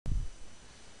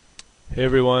Hey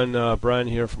everyone, Brian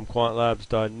here from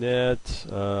quantlabs.net.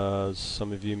 As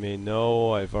some of you may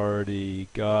know, I've already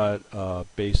got a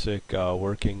basic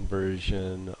working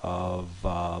version of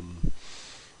R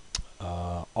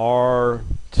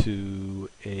to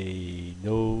a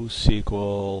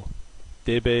NoSQL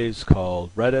database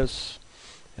called Redis,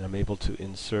 and I'm able to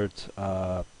insert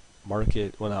not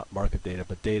market data,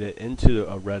 but data into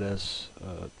a Redis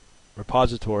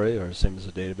repository, or same as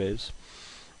a database,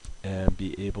 and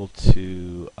be able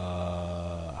to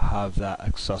have that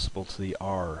accessible to the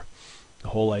R. The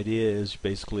whole idea is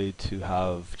basically to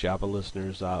have Java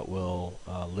listeners that will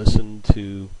listen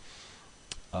to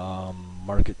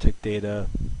market tick data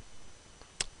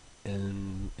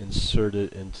and insert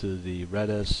it into the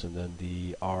Redis, and then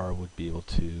the R would be able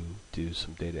to do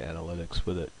some data analytics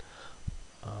with it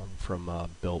from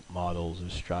built models or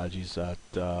strategies that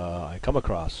I come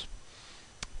across.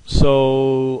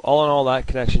 So all in all, that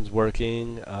connection's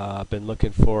working. I've been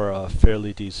looking for a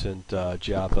fairly decent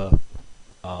Java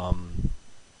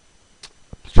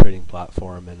trading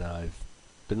platform, and I've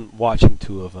been watching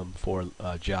two of them for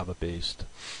Java-based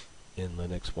in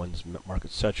Linux. One's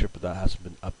MarketCetra, but that hasn't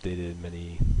been updated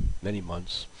in many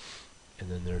months. And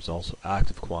then there's also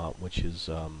Quant, which is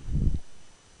a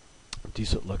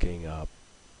decent-looking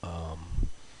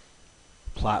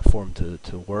platform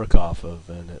to work off of,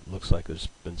 and it looks like there's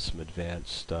been some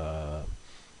advanced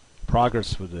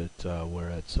progress with it, where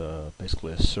it's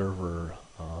basically a server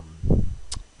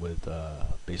with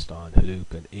based on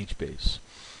Hadoop and Hbase.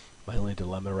 My only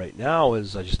dilemma right now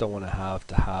is I just don't want to have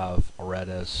a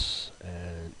Redis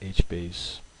and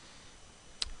Hbase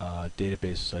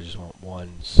databases. I just want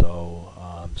one. So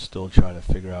I'm still trying to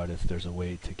figure out if there's a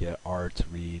way to get R to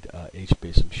read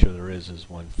Hbase. I'm sure there is. There's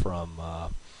one from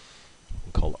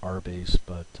called Hbase,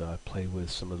 but I play with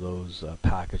some of those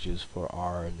packages for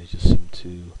R, and they just seem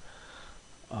to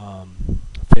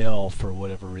fail for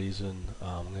whatever reason.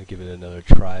 I'm going to give it another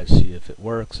try, see if it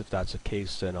works. If that's the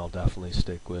case, then I'll definitely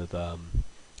stick with the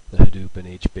Hadoop and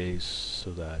Hbase,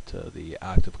 so that the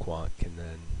active quant can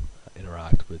then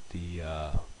interact with the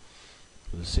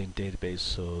same database,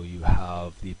 so you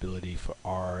have the ability for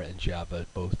R and Java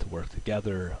both to work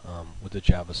together, with the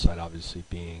Java side obviously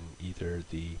being either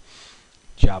the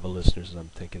Java listeners that I'm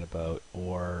thinking about,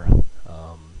 or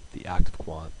the active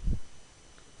quant.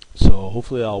 So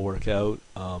hopefully that'll work out.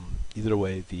 Either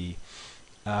way, the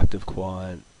active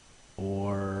quant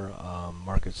or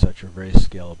MarketCetra are very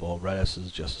scalable. Redis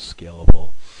is just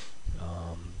scalable.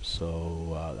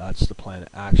 So that's the plan of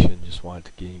action. Just wanted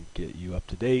to get you up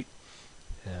to date,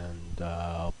 and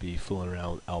I'll be fooling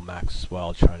around with LMAX as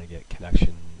well, trying to get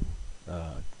connection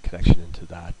into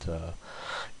that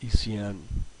ECN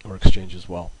or exchange as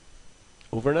well.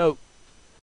 Over and out.